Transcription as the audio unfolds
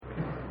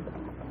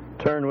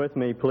Turn with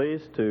me,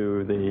 please,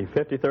 to the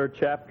 53rd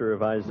chapter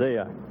of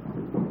Isaiah.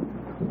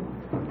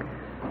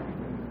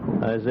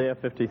 Isaiah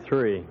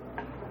 53.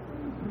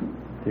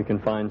 You can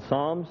find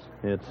Psalms.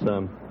 It's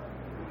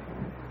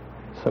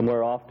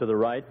somewhere off to the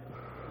right.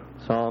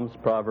 Psalms,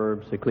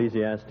 Proverbs,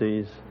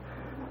 Ecclesiastes,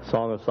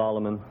 Song of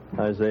Solomon,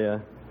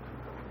 Isaiah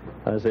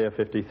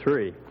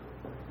 53.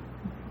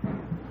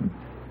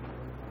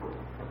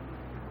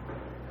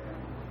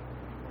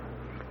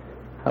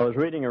 I was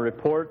reading a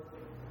report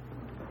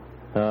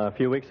a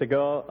few weeks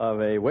ago of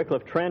a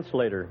Wycliffe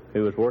translator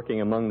who was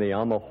working among the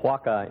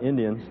Amahuaca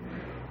Indians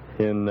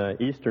in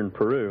eastern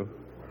Peru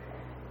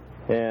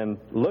and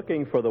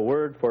looking for the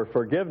word for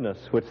forgiveness,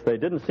 which they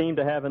didn't seem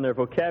to have in their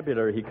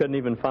vocabulary. He couldn't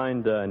even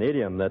find an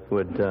idiom that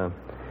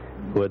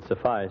would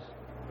suffice.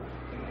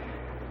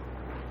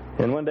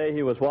 And one day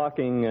he was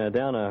walking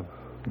down a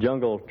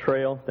jungle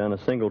trail, down a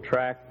single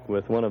track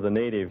with one of the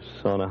natives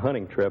on a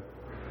hunting trip,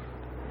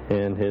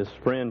 and his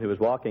friend who was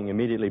walking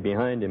immediately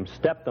behind him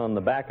stepped on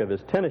the back of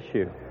his tennis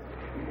shoe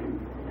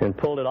and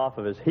pulled it off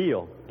of his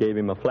heel, gave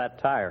him a flat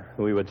tire,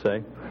 we would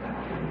say.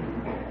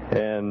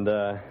 And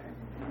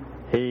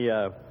he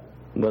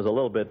was a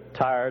little bit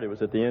tired. It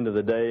was at the end of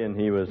the day, and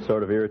he was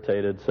sort of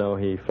irritated, so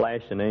he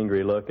flashed an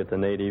angry look at the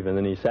native, and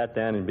then he sat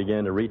down and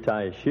began to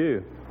retie his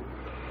shoe.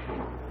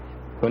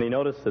 When he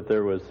noticed that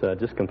there was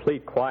just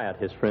complete quiet,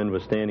 his friend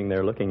was standing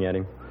there looking at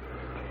him.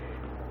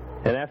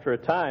 And after a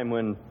time,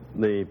 when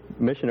the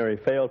missionary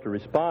failed to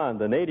respond,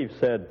 the native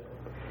said,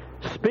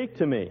 "Speak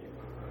to me."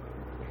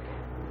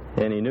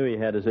 And he knew he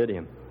had his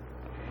idiom.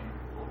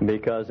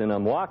 Because in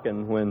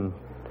Amwakan, when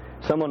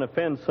someone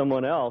offends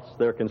someone else,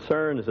 their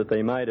concern is that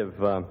they might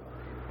have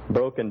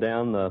broken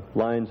down the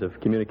lines of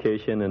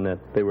communication and that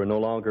they were no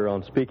longer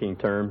on speaking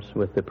terms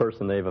with the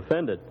person they've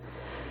offended.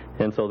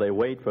 And so they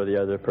wait for the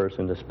other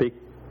person to speak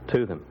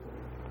to them.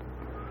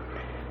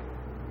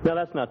 Now,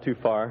 that's not too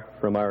far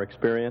from our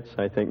experience.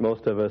 I think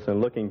most of us,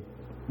 in looking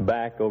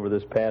back over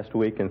this past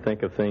week, and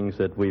think of things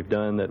that we've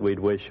done that we'd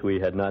wish we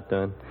had not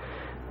done,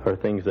 or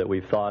things that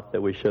we've thought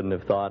that we shouldn't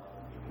have thought.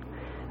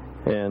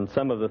 And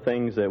some of the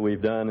things that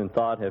we've done and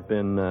thought have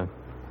been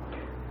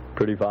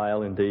pretty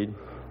vile indeed.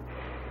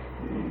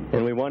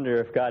 And we wonder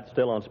if God's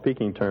still on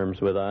speaking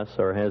terms with us,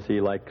 or has he,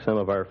 like some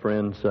of our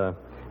friends,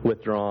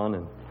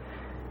 withdrawn,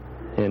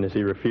 and is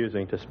he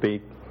refusing to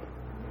speak?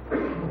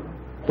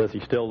 Does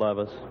he still love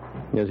us?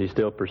 Is he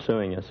still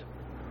pursuing us?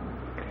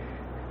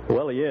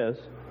 Well, he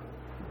is.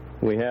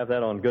 We have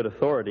that on good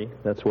authority.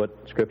 That's what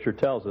Scripture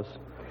tells us.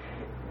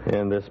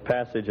 And this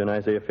passage in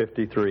Isaiah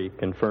 53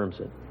 confirms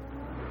it.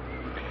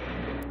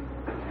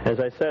 As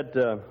I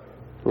said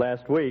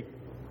last week,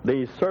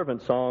 these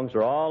servant songs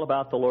are all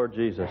about the Lord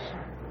Jesus.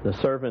 The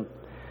servant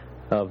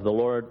of the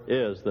Lord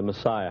is the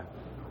Messiah,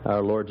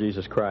 our Lord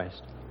Jesus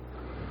Christ.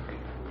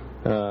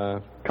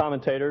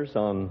 Commentators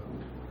on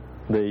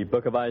the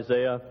book of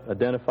Isaiah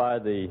identify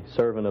the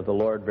servant of the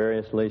Lord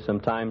variously,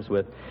 sometimes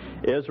with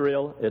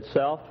Israel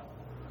itself,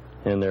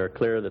 and they're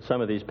clear that some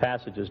of these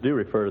passages do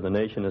refer to the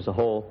nation as a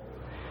whole.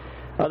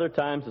 Other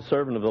times, the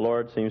servant of the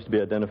Lord seems to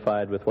be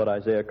identified with what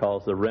Isaiah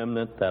calls the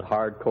remnant, that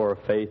hardcore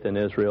faith in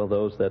Israel,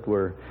 those that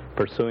were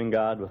pursuing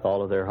God with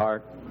all of their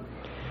heart.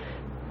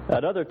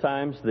 At other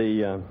times,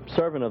 the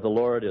servant of the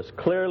Lord is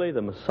clearly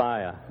the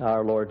Messiah,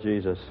 our Lord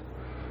Jesus.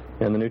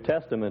 And the New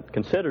Testament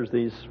considers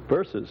these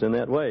verses in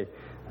that way.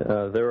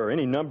 There are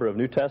any number of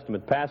New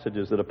Testament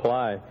passages that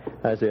apply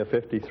Isaiah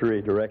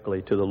 53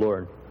 directly to the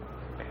Lord.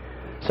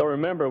 So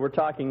remember, we're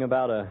talking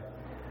about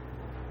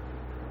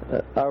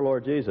our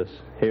Lord Jesus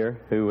here,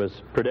 who was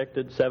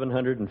predicted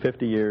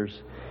 750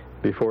 years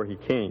before he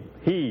came.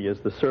 He is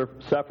the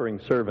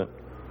suffering servant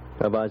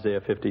of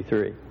Isaiah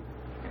 53.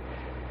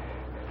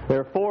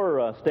 There are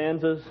four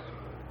stanzas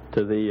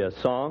to the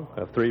song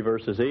of 3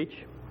 verses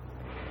each.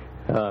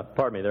 There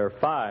are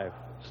 5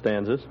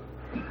 stanzas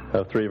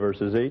of 3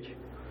 verses each.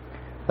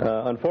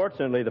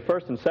 Unfortunately, the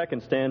first and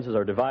second stanzas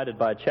are divided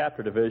by a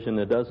chapter division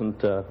that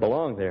doesn't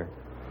belong there.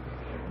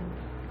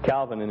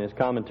 Calvin, in his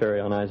commentary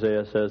on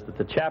Isaiah, says that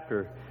the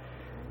chapter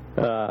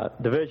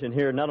division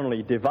here not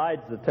only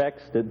divides the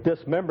text, it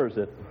dismembers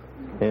it.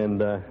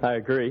 And I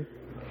agree.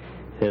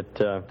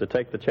 To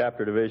take the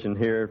chapter division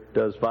here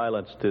does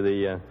violence to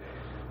the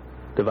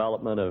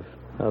development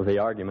of the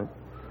argument.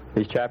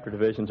 These chapter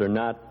divisions are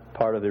not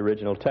part of the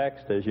original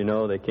text. As you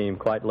know, they came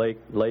quite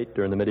late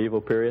during the medieval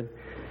period.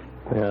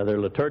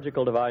 They're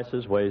liturgical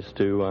devices, ways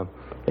to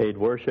aid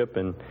worship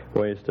and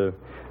ways to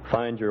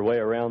find your way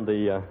around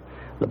the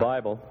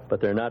Bible,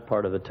 but they're not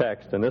part of the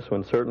text. And this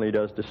one certainly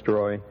does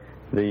destroy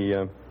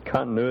the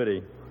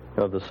continuity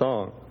of the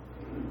song.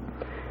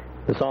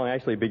 The song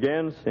actually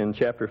begins in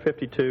chapter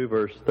 52,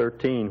 verse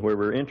 13, where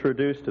we're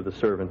introduced to the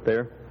servant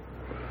there.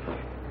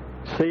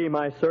 "See,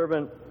 my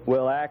servant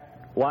will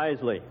act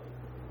wisely."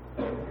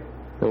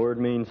 The word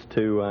means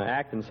to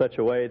act in such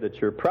a way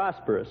that you're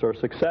prosperous or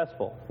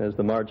successful, as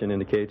the margin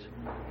indicates.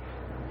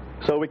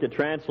 So we could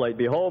translate,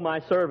 "Behold my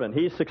servant,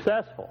 he's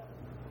successful.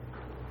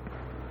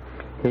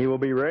 He will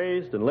be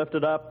raised and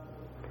lifted up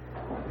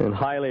and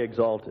highly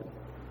exalted."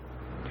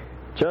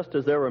 Just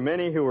as there were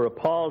many who were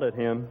appalled at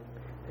him,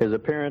 his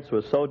appearance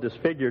was so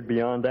disfigured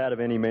beyond that of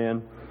any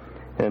man,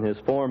 and his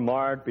form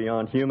marred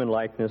beyond human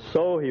likeness,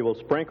 so he will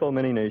sprinkle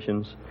many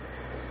nations.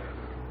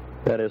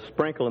 That is,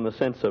 sprinkle in the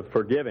sense of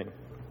forgiving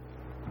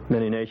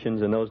many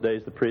nations. In those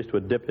days, the priest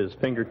would dip his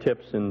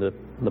fingertips in the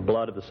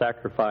blood of the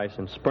sacrifice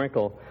and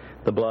sprinkle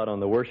the blood on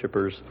the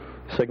worshipers,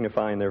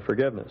 signifying their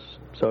forgiveness.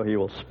 So he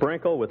will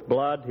sprinkle with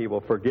blood, he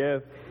will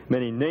forgive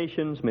many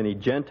nations, many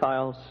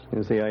Gentiles,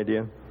 is the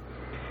idea.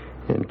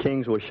 And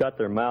kings will shut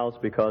their mouths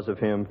because of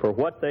him. For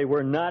what they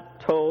were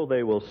not told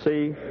they will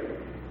see,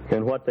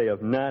 and what they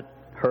have not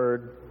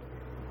heard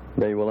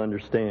they will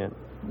understand.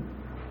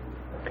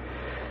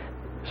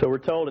 So we're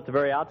told at the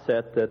very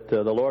outset that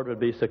the Lord would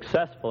be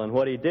successful in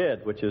what he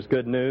did, which is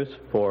good news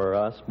for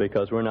us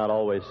because we're not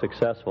always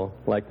successful.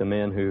 Like the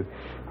man who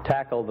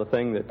tackled the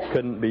thing that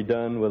couldn't be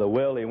done with a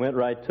will, he went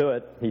right to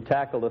it. He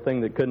tackled the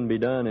thing that couldn't be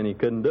done and he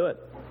couldn't do it.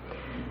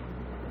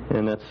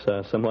 And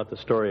that's somewhat the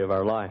story of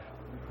our life.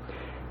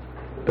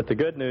 But the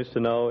good news to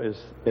know is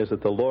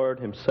that the Lord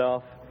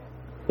himself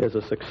is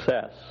a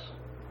success.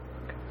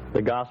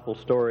 The gospel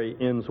story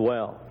ends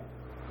well.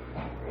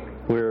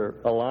 We're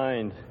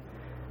aligned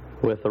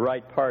with the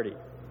right party.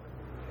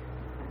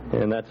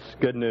 And that's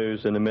good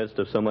news in the midst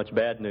of so much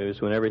bad news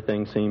when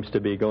everything seems to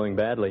be going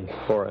badly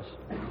for us.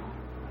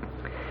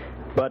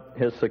 But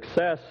his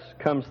success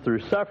comes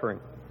through suffering.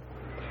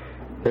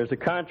 There's a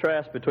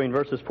contrast between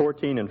verses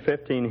 14 and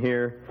 15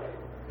 here.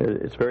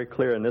 It's very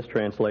clear in this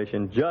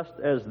translation. Just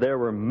as there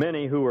were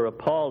many who were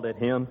appalled at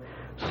him,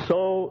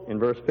 so, in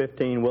verse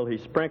 15, will he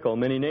sprinkle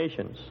many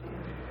nations.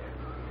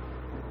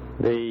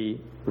 The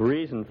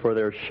reason for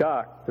their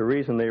shock, the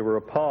reason they were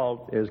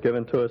appalled, is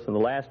given to us in the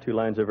last two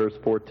lines of verse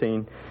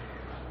 14,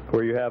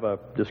 where you have a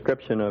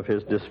description of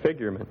his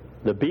disfigurement.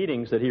 The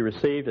beatings that he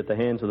received at the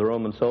hands of the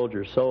Roman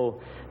soldiers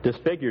so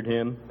disfigured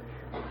him,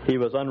 he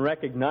was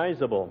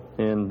unrecognizable.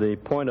 And the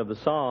point of the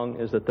song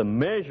is that the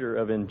measure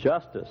of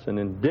injustice and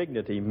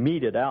indignity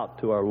meted out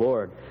to our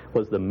Lord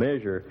was the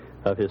measure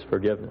of his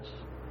forgiveness.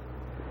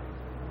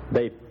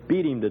 They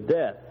beat him to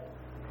death,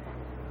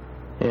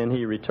 and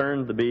he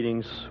returned the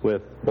beatings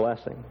with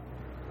blessing.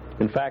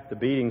 In fact, the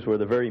beatings were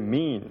the very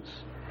means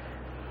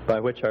by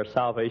which our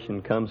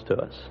salvation comes to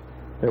us.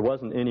 There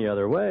wasn't any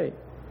other way.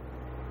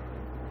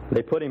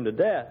 They put him to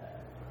death,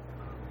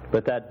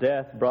 but that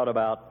death brought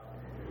about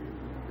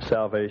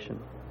salvation.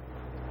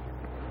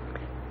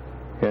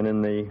 And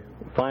in the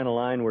final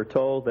line, we're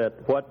told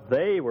that what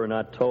they were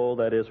not told,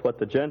 that is, what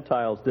the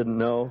Gentiles didn't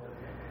know,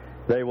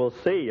 they will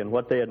see, and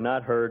what they had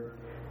not heard,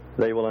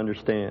 they will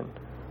understand.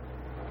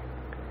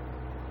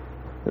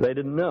 They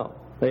didn't know.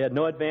 They had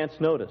no advance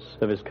notice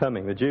of his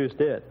coming. The Jews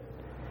did.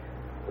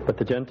 But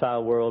the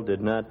Gentile world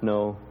did not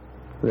know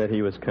that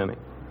he was coming.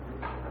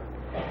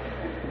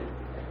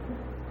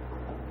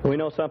 We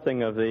know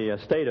something of the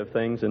state of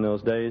things in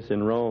those days.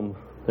 In Rome,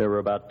 there were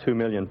about 2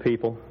 million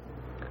people.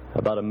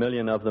 About 1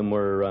 million of them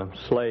were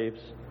slaves.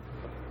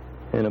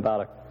 And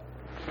about a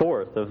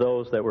fourth of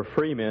those that were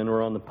free men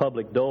were on the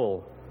public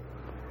dole.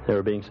 They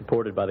were being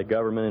supported by the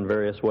government in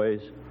various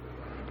ways.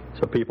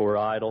 So people were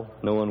idle.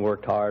 No one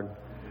worked hard.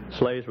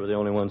 Slaves were the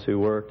only ones who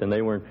worked, and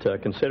they weren't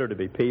considered to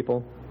be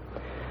people.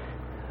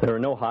 There were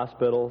no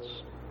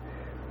hospitals.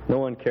 No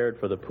one cared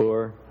for the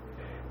poor.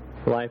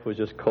 Life was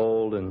just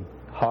cold and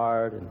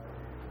hard and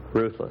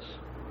ruthless.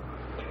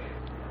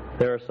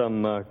 There are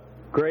some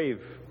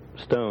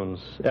gravestones,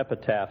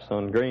 epitaphs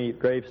on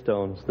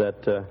gravestones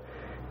that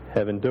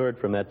have endured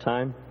from that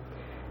time.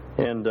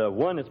 And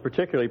one that's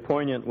particularly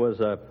poignant was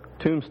a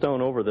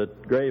tombstone over the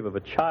grave of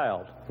a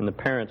child. And the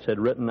parents had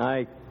written,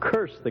 "I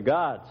curse the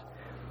gods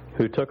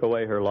who took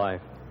away her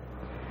life."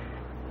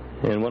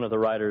 And one of the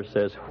writers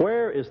says,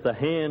 "Where is the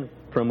hand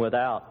from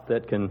without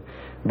that can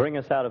bring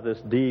us out of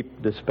this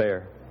deep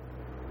despair?"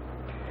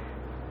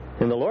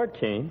 And the Lord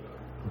came,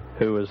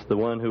 who was the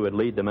one who would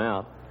lead them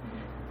out.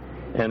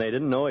 And they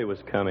didn't know he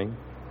was coming.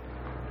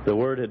 The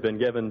word had been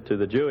given to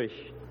the Jewish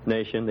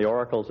nation. The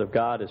oracles of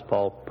God, as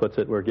Paul puts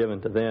it, were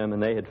given to them.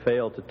 And they had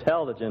failed to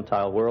tell the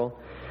Gentile world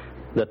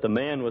that the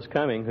man was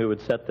coming who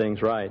would set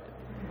things right.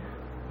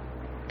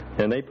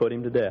 And they put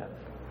him to death.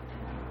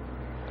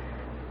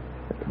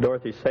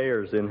 Dorothy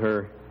Sayers, in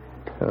her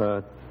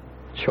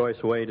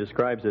choice way,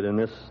 describes it in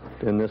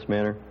this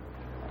manner.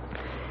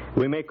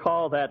 We may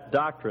call that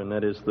doctrine,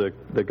 that is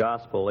the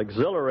gospel,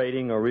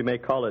 exhilarating, or we may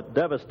call it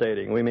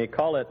devastating. We may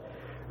call it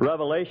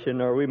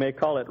revelation, or we may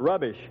call it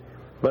rubbish.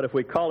 But if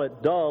we call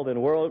it dull,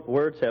 then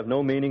words have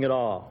no meaning at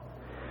all.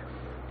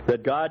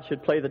 That God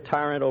should play the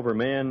tyrant over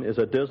man is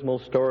a dismal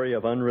story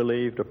of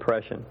unrelieved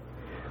oppression.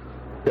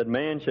 That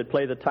man should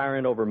play the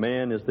tyrant over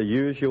man is the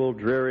usual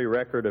dreary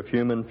record of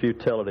human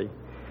futility.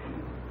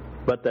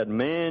 But that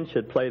man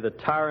should play the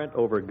tyrant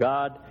over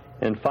God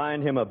and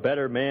find him a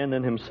better man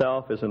than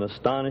himself is an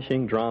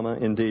astonishing drama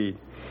indeed.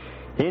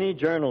 Any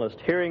journalist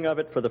hearing of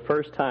it for the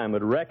first time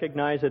would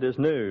recognize it as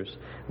news.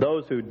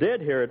 Those who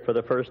did hear it for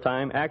the first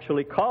time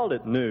actually called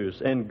it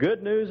news, and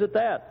good news at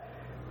that,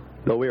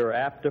 though we are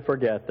apt to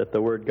forget that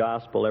the word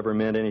gospel ever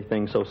meant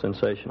anything so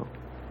sensational.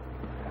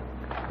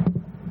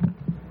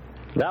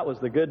 That was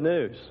the good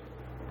news.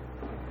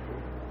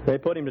 They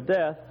put him to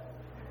death,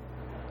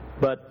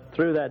 but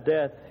through that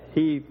death,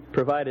 he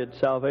provided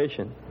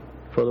salvation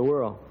for the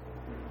world.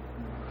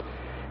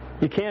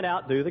 You can't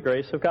outdo the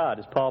grace of God.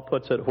 As Paul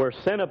puts it, where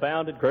sin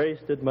abounded, grace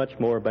did much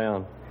more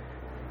abound.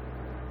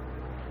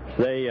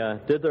 They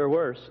did their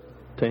worst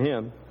to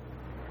him,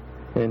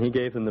 and he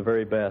gave them the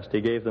very best.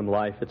 He gave them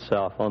life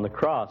itself. On the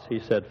cross, he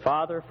said,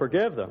 Father,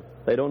 forgive them.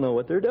 They don't know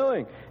what they're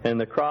doing.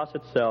 And the cross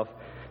itself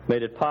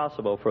made it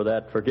possible for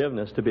that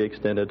forgiveness to be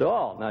extended to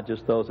all, not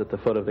just those at the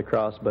foot of the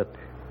cross, but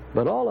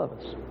all of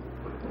us.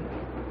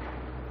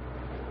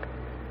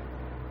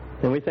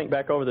 And we think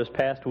back over this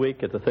past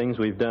week at the things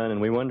we've done, and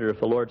we wonder if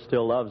the Lord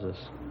still loves us.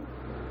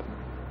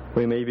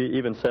 We maybe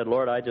even said,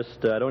 Lord, I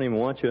don't even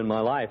want you in my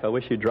life. I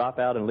wish you'd drop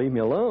out and leave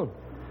me alone.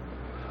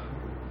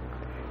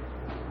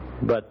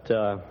 But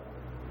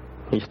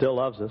he still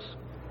loves us,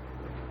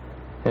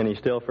 and he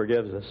still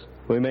forgives us.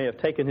 We may have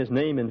taken his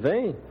name in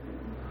vain,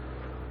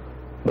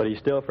 but he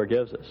still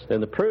forgives us.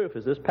 And the proof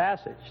is this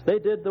passage. They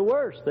did the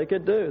worst they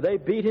could do. They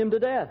beat him to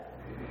death.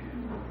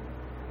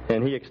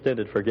 And he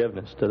extended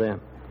forgiveness to them.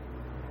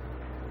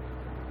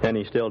 And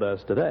he still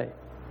does today.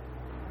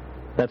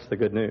 That's the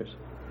good news.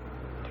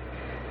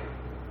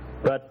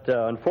 But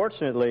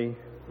unfortunately,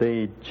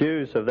 the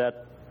Jews of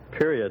that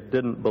period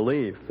didn't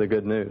believe the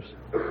good news.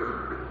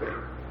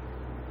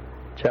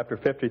 Chapter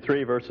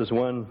 53, verses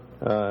 1,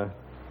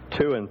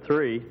 2, and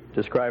 3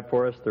 describe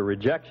for us the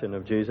rejection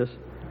of Jesus.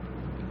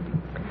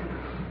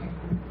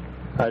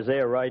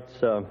 Isaiah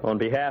writes on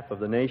behalf of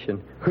the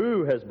nation,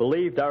 who has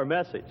believed our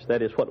message?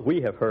 That is what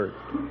we have heard.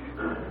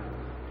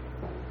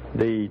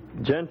 The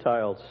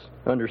Gentiles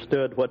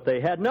understood what they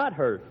had not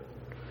heard.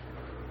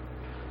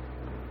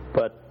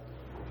 But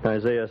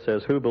Isaiah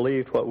says, who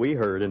believed what we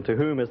heard, and to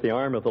whom has the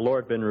arm of the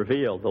Lord been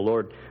revealed? The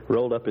Lord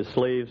rolled up his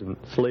sleeve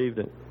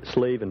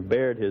and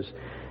bared his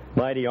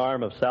mighty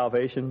arm of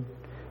salvation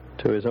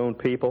to his own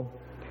people.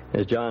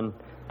 As John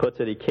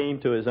puts it, he came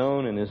to his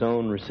own, and his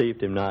own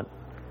received him not.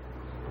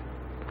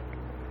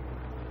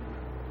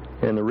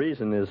 And the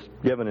reason is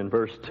given in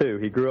verse 2.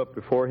 He grew up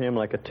before him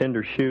like a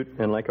tender shoot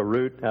and like a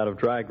root out of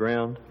dry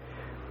ground.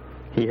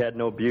 He had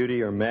no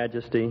beauty or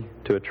majesty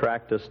to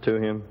attract us to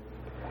him.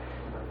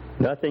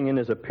 Nothing in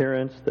his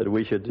appearance that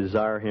we should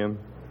desire him.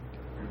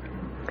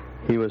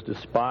 He was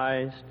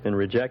despised and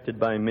rejected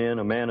by men,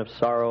 a man of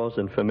sorrows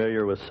and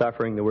familiar with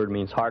suffering. The word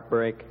means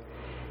heartbreak.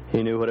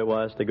 He knew what it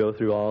was to go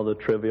through all the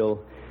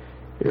trivial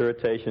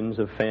irritations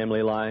of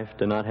family life,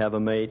 to not have a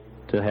mate,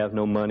 to have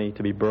no money,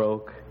 to be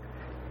broke,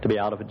 to be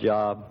out of a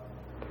job,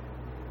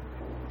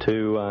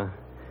 to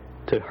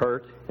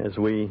hurt as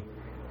we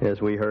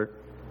hurt.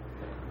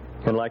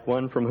 And like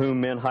one from whom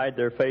men hide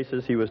their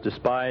faces, he was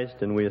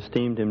despised, and we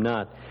esteemed him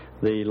not.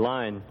 The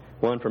line,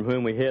 one from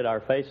whom we hid our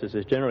faces,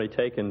 is generally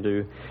taken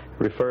to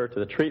refer to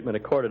the treatment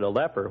accorded to a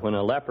leper. When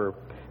a leper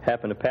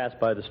happened to pass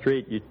by the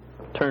street, you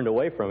turned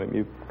away from him.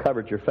 You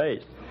covered your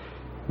face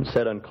and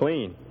said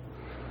unclean.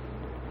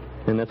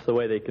 And that's the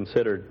way they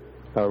considered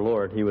our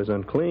Lord. He was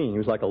unclean. He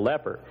was like a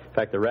leper. In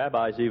fact, the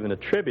rabbis even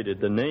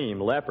attributed the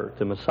name leper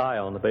to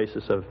Messiah on the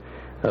basis of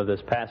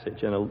this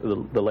passage.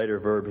 And the later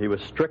verb, he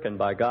was stricken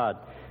by God,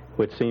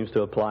 which seems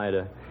to apply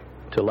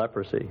to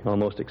leprosy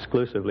almost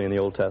exclusively in the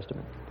Old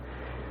Testament.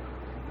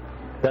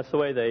 That's the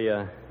way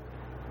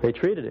they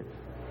treated him,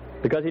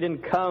 because he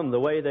didn't come the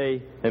way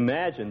they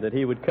imagined that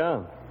he would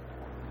come.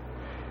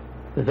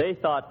 They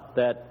thought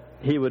that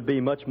he would be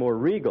much more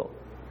regal.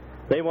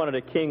 They wanted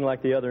a king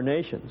like the other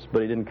nations,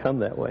 but he didn't come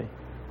that way.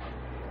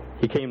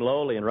 He came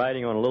lowly and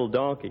riding on a little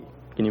donkey.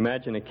 Can you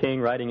imagine a king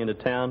riding into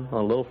town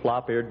on a little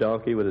flop-eared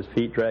donkey with his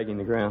feet dragging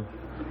the ground?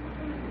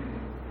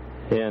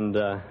 And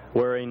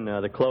wearing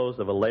the clothes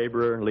of a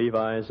laborer,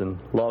 Levi's, and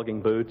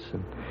logging boots.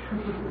 And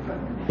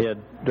he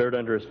had dirt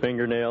under his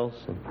fingernails.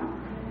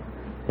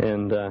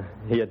 And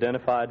he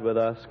identified with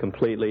us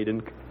completely. He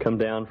didn't come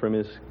down from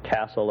his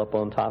castle up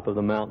on top of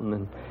the mountain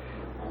and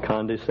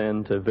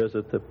condescend to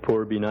visit the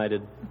poor,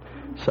 benighted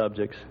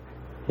subjects.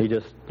 He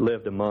just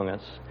lived among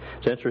us.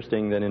 It's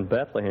interesting that in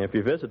Bethlehem, if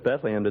you visit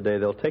Bethlehem today,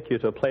 they'll take you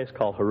to a place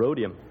called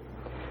Herodium.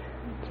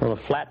 It's on a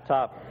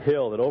flat-top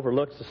hill that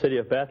overlooks the city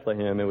of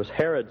Bethlehem. It was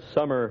Herod's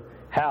summer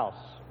house,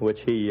 which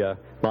he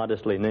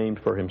modestly named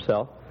for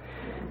himself.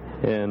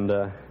 And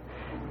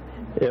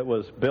it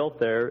was built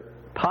there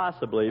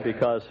possibly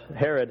because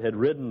Herod had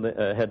read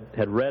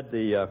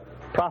the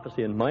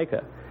prophecy in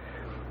Micah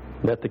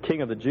that the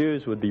king of the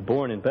Jews would be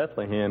born in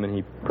Bethlehem, and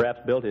he perhaps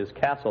built his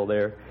castle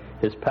there,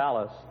 his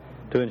palace,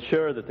 to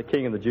ensure that the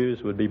king of the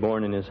Jews would be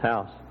born in his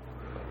house.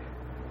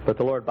 But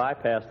the Lord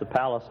bypassed the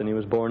palace, and he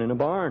was born in a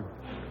barn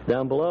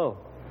down below,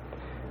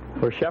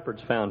 where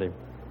shepherds found him.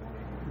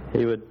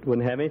 He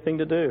wouldn't have anything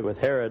to do with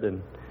Herod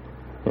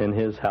and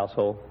his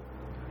household.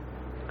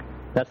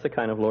 That's the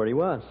kind of Lord he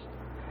was.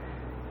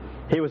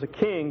 He was a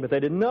king, but they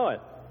didn't know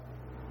it.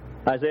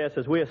 Isaiah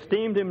says, we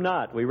esteemed him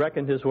not. We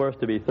reckoned his worth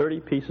to be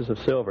 30 pieces of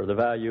silver, the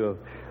value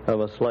of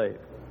a slave.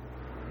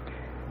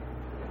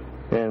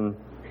 And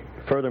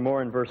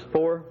furthermore, in verse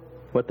 4,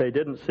 what they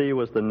didn't see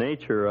was the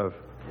nature of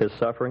his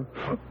suffering.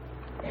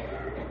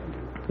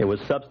 It was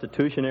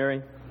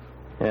substitutionary.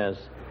 As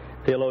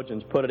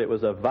theologians put it, it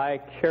was a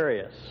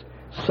vicarious,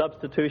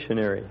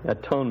 substitutionary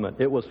atonement.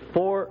 It was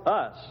for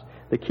us.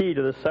 The key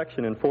to this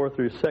section in 4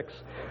 through 6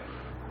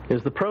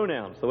 is the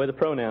pronouns, the way the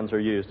pronouns are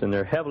used, and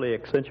they're heavily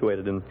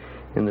accentuated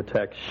in the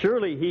text.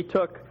 Surely he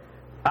took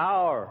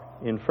our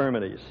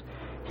infirmities.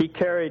 He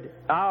carried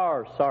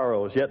our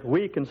sorrows, yet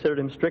we considered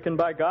him stricken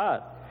by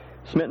God,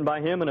 smitten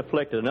by him and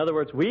afflicted. In other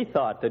words, we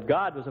thought that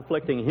God was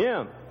afflicting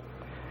him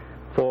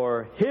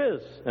for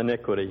his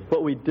iniquity.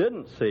 What we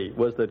didn't see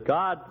was that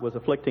God was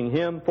afflicting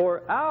him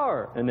for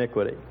our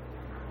iniquity.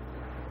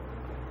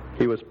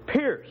 He was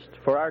pierced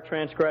for our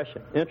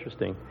transgression.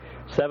 Interesting.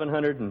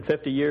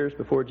 750 years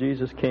before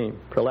Jesus came,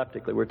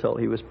 proleptically we're told,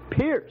 he was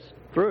pierced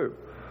through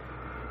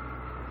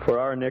for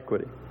our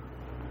iniquity,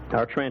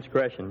 our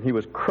transgression. He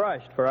was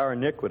crushed for our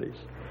iniquities.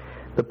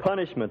 The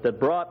punishment that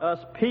brought us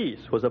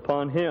peace was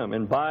upon him,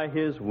 and by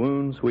his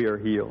wounds we are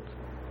healed.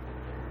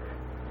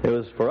 It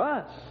was for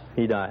us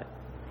he died.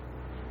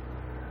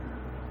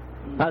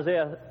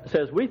 Isaiah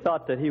says we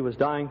thought that he was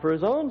dying for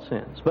his own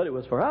sins, but it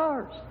was for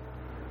ours.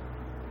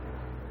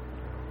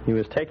 He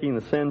was taking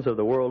the sins of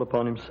the world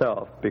upon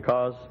himself,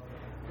 because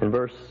in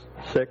verse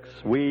 6,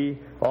 we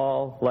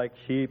all like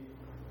sheep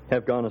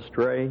have gone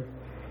astray.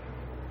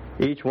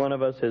 Each one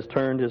of us has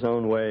turned his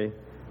own way,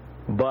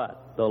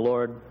 but the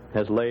Lord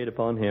has laid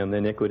upon him the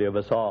iniquity of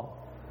us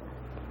all.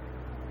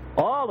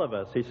 All of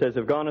us, he says,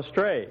 have gone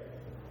astray,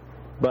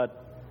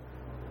 but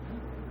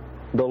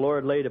the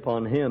Lord laid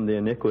upon him the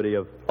iniquity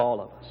of all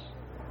of us.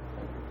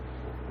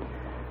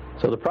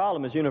 So the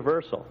problem is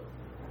universal,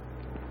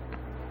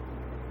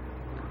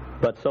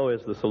 but so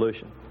is the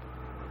solution.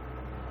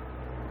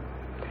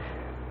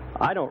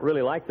 I don't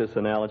really like this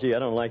analogy. I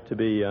don't like to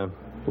be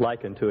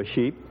likened to a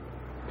sheep.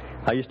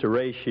 I used to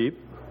raise sheep.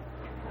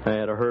 I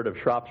had a herd of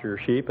Shropshire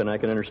sheep, and I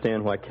can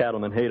understand why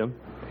cattlemen hate them.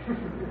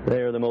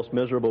 They are the most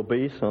miserable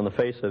beasts on the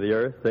face of the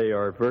earth. They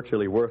are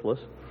virtually worthless.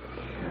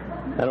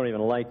 I don't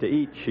even like to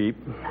eat sheep.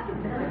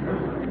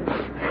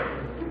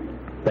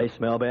 They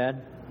smell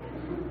bad,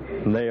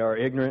 and they are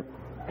ignorant,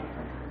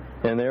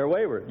 and they are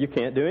wayward. You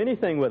can't do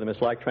anything with them.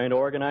 It's like trying to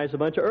organize a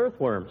bunch of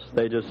earthworms.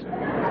 They just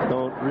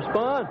don't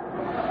respond.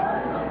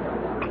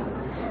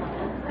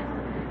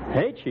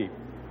 Hate sheep.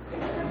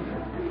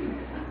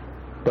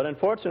 But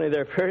unfortunately,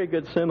 they're a very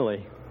good simile,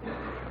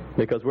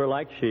 because we're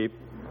like sheep,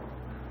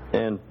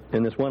 and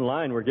in this one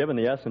line we're given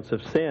the essence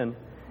of sin.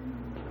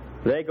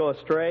 They go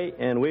astray,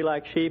 and we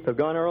like sheep have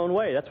gone our own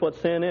way. That's what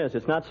sin is.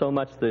 It's not so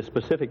much the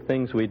specific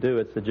things we do,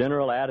 it's the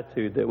general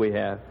attitude that we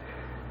have.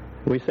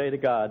 We say to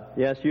God,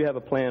 yes, you have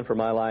a plan for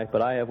my life,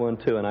 but I have one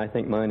too, and I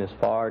think mine is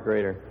far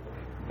greater.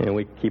 And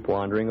we keep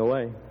wandering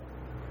away.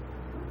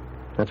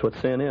 That's what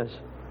sin is.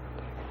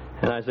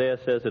 And Isaiah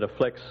says it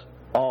afflicts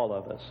all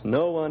of us.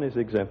 No one is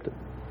exempted.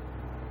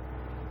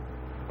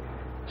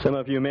 Some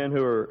of you men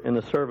who are in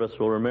the service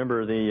will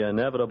remember the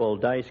inevitable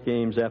dice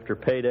games after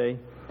payday,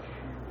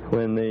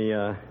 when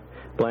the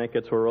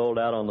blankets were rolled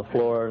out on the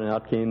floor and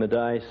out came the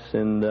dice.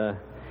 And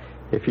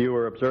if you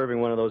were observing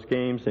one of those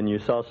games and you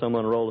saw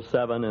someone roll a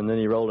 7 and then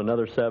he rolled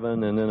another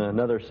 7 and then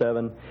another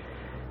 7,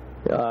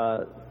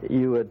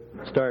 you would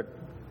start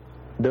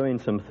doing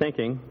some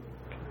thinking,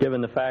 given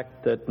the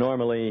fact that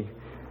normally,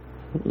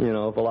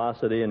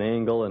 velocity and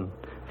angle and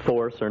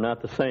force are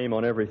not the same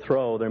on every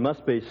throw. There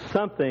must be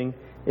something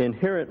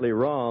inherently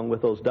wrong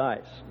with those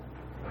dice.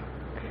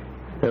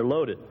 They're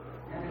loaded.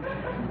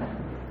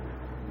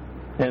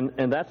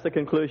 And that's the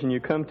conclusion you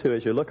come to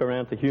as you look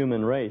around the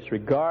human race,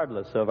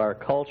 regardless of our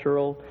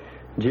cultural,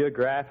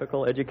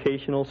 geographical,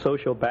 educational,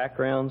 social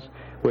backgrounds.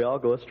 We all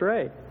go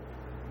astray.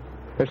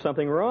 There's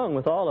something wrong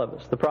with all of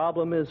us. The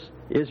problem is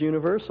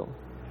universal.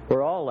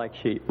 We're all like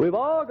sheep. We've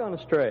all gone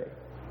astray.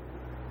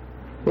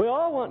 We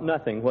all want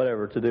nothing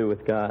whatever to do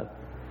with God.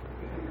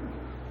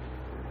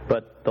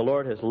 But the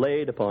Lord has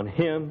laid upon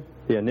him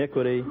the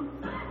iniquity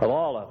of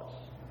all of us.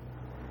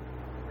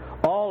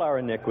 All our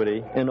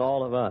iniquity in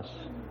all of us.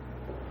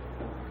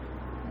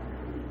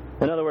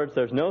 In other words,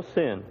 there's no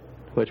sin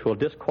which will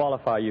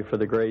disqualify you for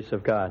the grace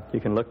of God. You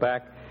can look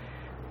back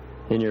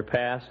in your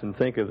past and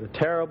think of the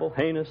terrible,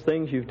 heinous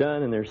things you've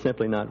done, and there's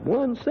simply not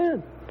one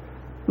sin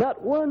that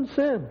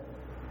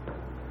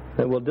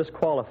will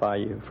disqualify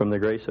you from the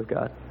grace of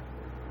God.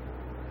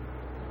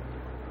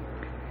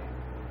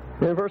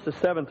 In verses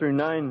 7 through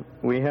 9,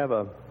 we have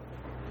a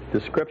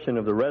description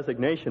of the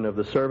resignation of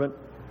the servant.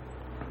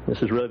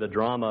 This is really the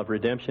drama of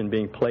redemption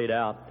being played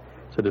out.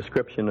 It's a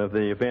description of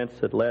the events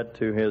that led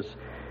to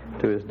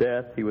his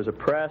death. He was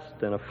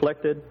oppressed and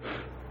afflicted,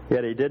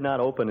 yet he did not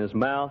open his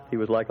mouth. He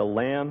was like a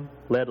lamb,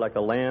 led like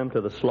a lamb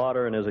to the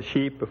slaughter, and as a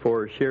sheep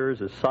before her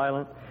shearers is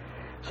silent,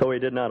 so he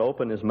did not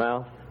open his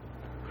mouth.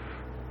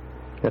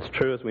 That's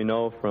true, as we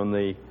know from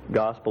the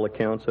gospel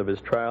accounts of his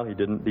trial. He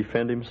didn't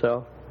defend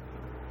himself.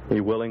 He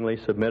willingly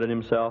submitted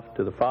himself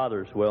to the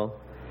Father's will.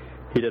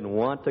 He didn't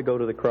want to go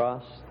to the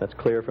cross. That's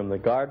clear from the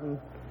garden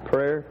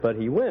prayer, but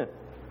he went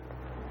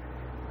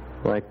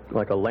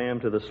like a lamb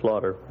to the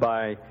slaughter.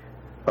 By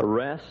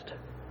arrest,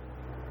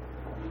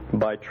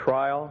 by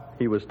trial,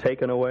 he was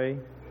taken away.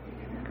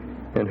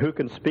 And who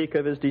can speak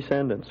of his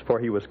descendants? For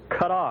he was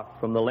cut off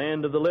from the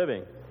land of the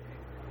living.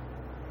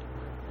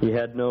 He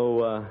had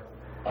no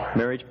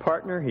marriage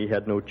partner. He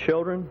had no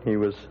children. He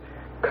was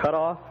cut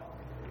off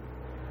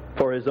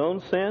for his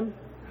own sin.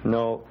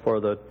 No,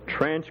 for the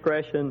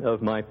transgression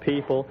of my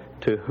people,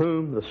 to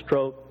whom the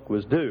stroke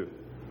was due.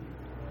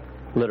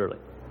 Literally.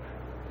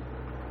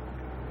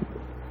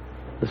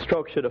 The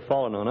stroke should have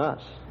fallen on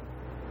us,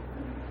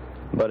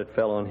 but it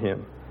fell on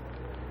him.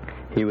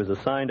 He was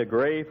assigned a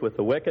grave with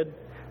the wicked.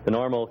 The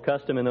normal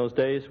custom in those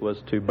days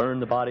was to burn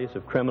the bodies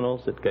of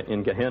criminals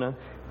in Gehenna,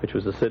 which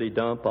was a city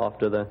dump off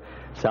to the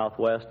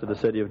southwest of the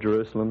city of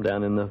Jerusalem,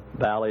 down in the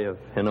valley of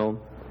Hinnom.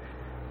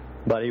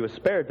 But he was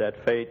spared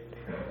that fate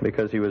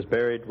because he was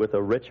buried with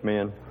a rich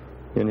man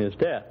in his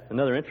death.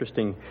 Another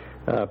interesting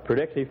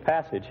predictive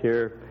passage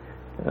here,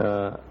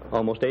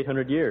 almost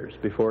 800 years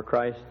before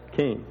Christ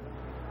came.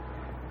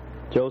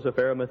 Joseph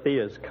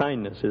Arimathea's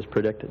kindness is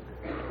predicted.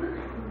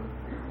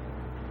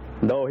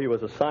 Though he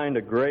was assigned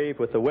a grave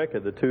with the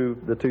wicked, the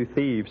two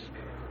thieves,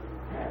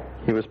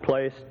 he was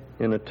placed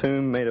in a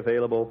tomb made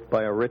available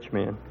by a rich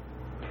man.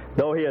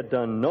 Though he had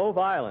done no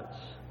violence,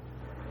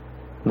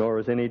 nor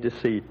was any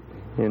deceit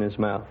in his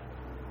mouth.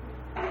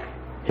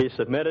 He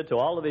submitted to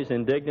all of these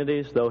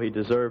indignities, though he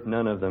deserved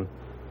none of them.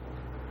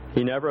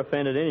 He never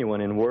offended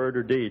anyone in word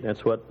or deed.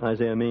 That's what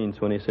Isaiah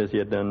means when he says he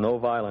had done no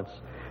violence,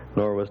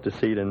 nor was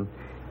deceit in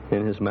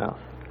his mouth.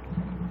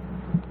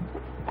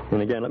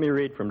 And again, let me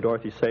read from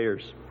Dorothy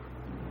Sayers'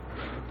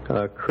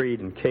 Creed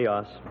and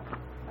Chaos.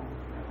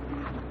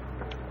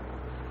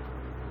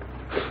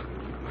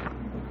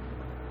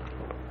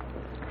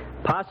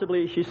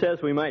 Possibly, she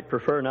says, we might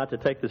prefer not to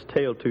take this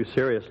tale too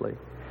seriously.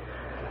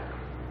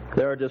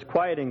 There are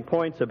disquieting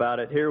points about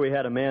it. Here we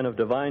had a man of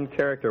divine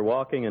character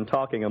walking and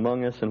talking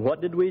among us, and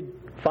what did we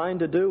find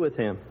to do with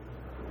him?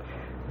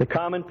 The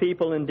common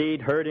people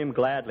indeed heard him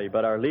gladly,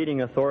 but our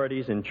leading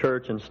authorities in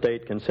church and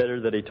state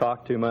considered that he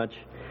talked too much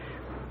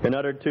and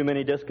uttered too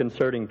many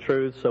disconcerting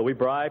truths, so we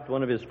bribed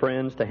one of his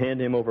friends to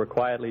hand him over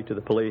quietly to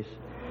the police.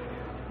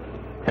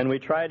 And we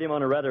tried him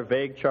on a rather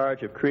vague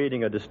charge of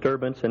creating a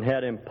disturbance and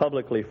had him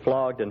publicly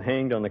flogged and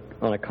hanged on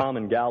a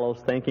common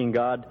gallows, thanking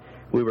God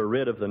we were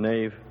rid of the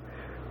knave.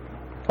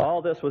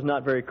 All this was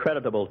not very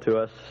creditable to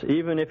us,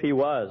 even if he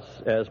was,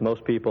 as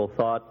most people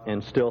thought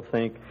and still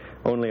think,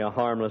 only a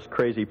harmless,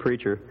 crazy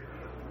preacher.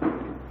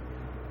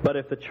 But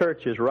if the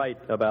church is right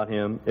about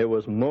him, it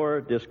was more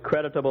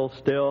discreditable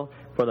still,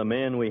 for the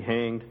man we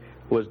hanged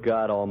was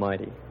God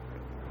Almighty.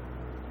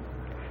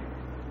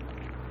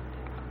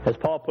 As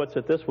Paul puts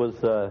it, this was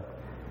the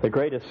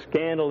greatest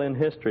scandal in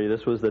history.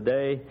 This was the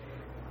day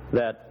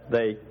that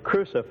they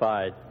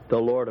crucified the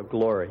Lord of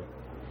glory.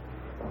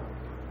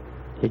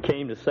 He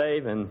came to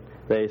save, and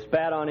they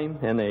spat on him,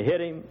 and they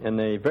hit him, and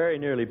they very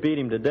nearly beat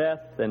him to death,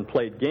 and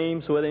played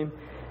games with him,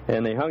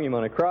 and they hung him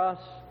on a cross,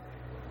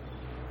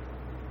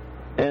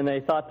 and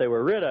they thought they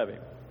were rid of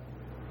him.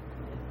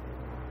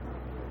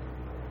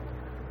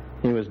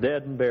 He was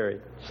dead and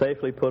buried,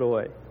 safely put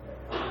away.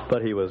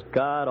 But he was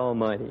God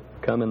Almighty,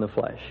 come in the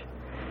flesh.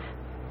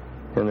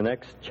 And the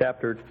next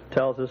chapter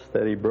tells us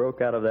that he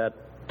broke out of that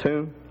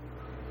tomb,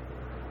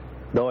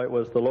 though it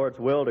was the Lord's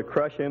will to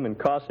crush him and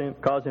cause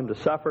him to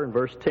suffer, in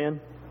verse 10.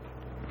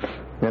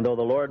 And though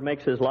the Lord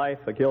makes his life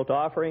a guilt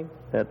offering,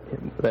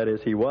 that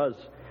is,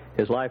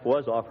 his life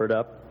was offered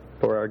up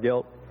for our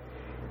guilt,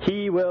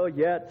 he will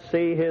yet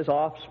see his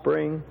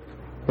offspring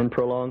and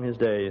prolong his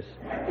days.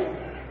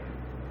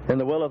 And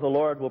the will of the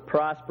Lord will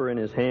prosper in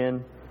his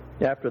hand.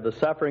 After the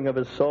suffering of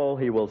his soul,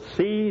 he will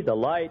see the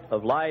light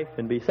of life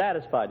and be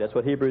satisfied. That's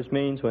what Hebrews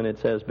means when it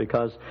says,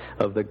 because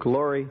of the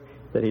glory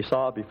that he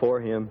saw before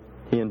him,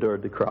 he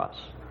endured the cross.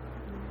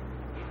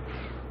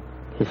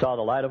 He saw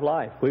the light of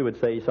life. We would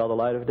say he saw the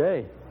light of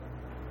day.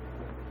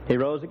 He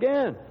rose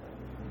again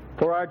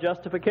for our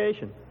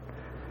justification.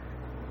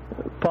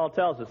 Paul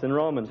tells us in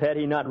Romans, had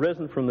he not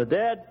risen from the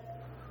dead,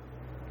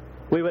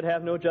 we would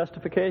have no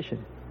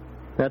justification.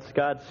 That's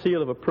God's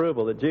seal of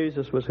approval that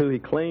Jesus was who he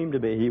claimed to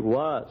be. He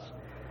was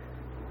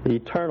the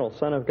eternal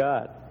Son of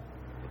God,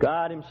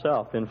 God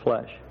himself in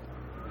flesh,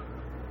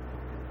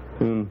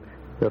 whom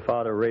the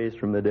Father raised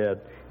from the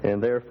dead.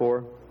 And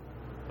therefore,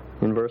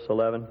 in verse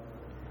 11,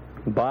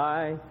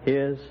 by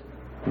his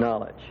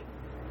knowledge,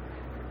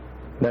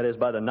 that is,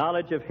 by the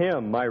knowledge of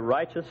him, my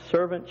righteous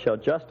servant shall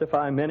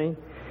justify many,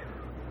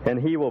 and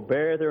he will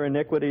bear their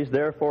iniquities.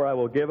 Therefore I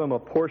will give him a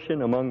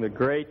portion among the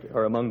great,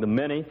 or among the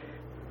many.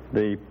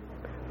 The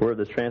word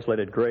that's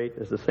translated great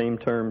is the same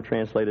term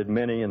translated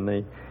many in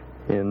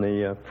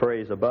the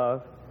phrase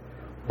above.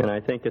 And I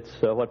think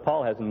it's what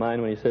Paul has in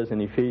mind when he says in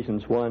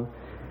Ephesians 1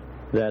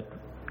 that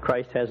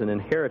Christ has an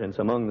inheritance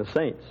among the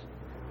saints.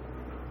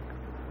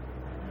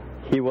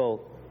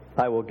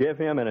 I will give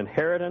him an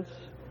inheritance,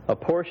 a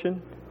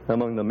portion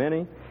among the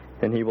many,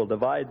 and he will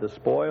divide the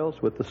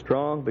spoils with the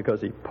strong,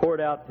 because he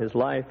poured out his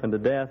life unto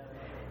death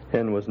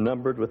and was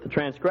numbered with the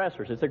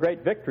transgressors. It's a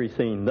great victory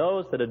scene.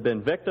 Those that had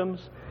been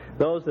victims,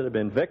 those that had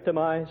been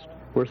victimized,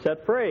 were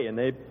set free, and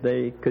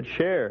they could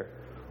share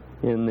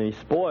in the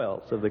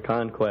spoils of the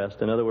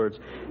conquest. In other words,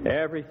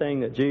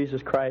 everything that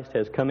Jesus Christ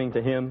has coming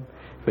to him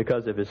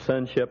because of his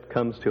sonship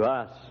comes to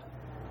us,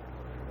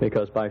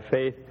 because by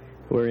faith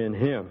we're in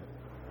him.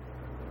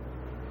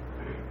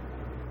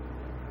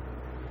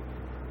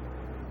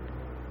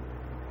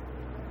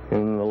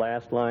 In the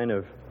last line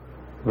of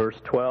verse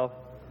 12,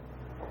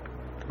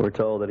 we're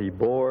told that he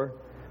bore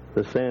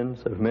the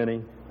sins of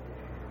many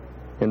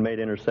and made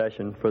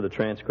intercession for the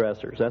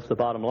transgressors. That's the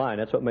bottom line.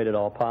 That's what made it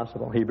all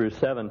possible. Hebrews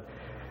 7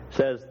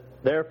 says,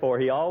 therefore,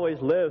 he always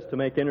lives to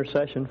make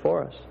intercession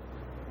for us.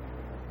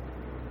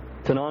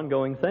 It's an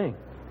ongoing thing.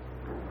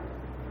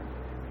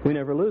 We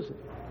never lose it.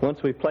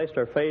 Once we've placed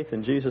our faith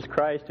in Jesus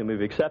Christ and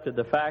we've accepted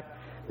the fact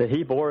that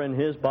he bore in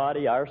his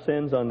body our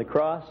sins on the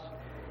cross,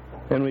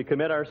 and we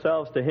commit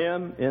ourselves to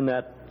him in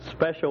that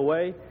special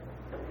way,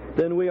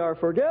 then we are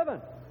forgiven.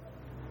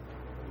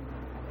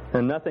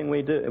 And nothing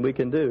we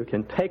can do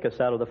can take us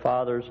out of the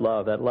Father's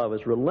love. That love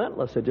is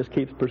relentless. It just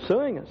keeps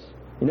pursuing us.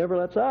 He never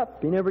lets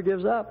up. He never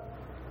gives up.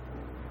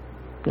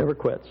 Never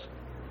quits.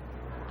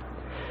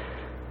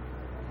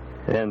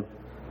 And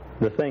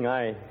the thing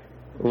I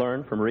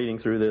learned from reading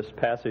through this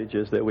passage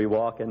is that we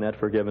walk in that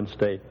forgiven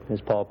state,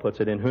 as Paul puts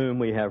it, in whom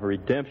we have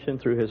redemption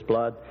through his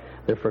blood,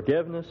 the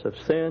forgiveness of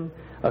sin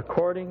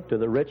according to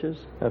the riches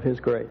of his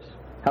grace.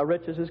 How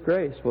rich is his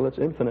grace? Well, it's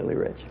infinitely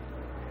rich.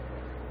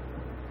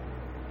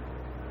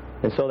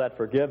 And so that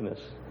forgiveness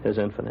is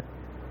infinite.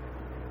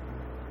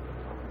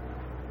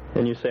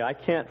 And you say, I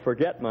can't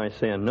forget my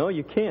sin. No,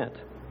 you can't.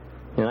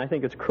 And I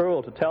think it's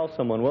cruel to tell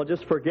someone, well,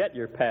 just forget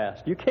your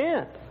past. You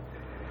can't.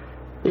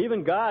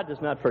 Even God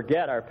does not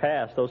forget our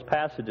past. Those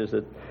passages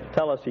that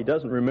tell us he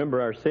doesn't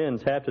remember our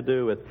sins have to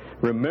do with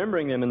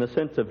remembering them in the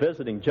sense of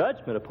visiting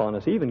judgment upon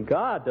us. Even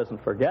God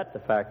doesn't forget the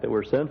fact that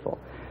we're sinful.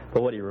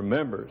 But what he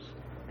remembers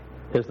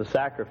is the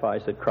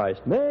sacrifice that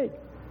Christ made.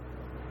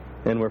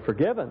 And we're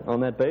forgiven on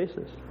that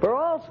basis for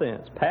all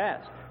sins,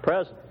 past,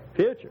 present,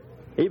 future,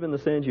 even the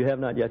sins you have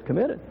not yet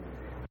committed.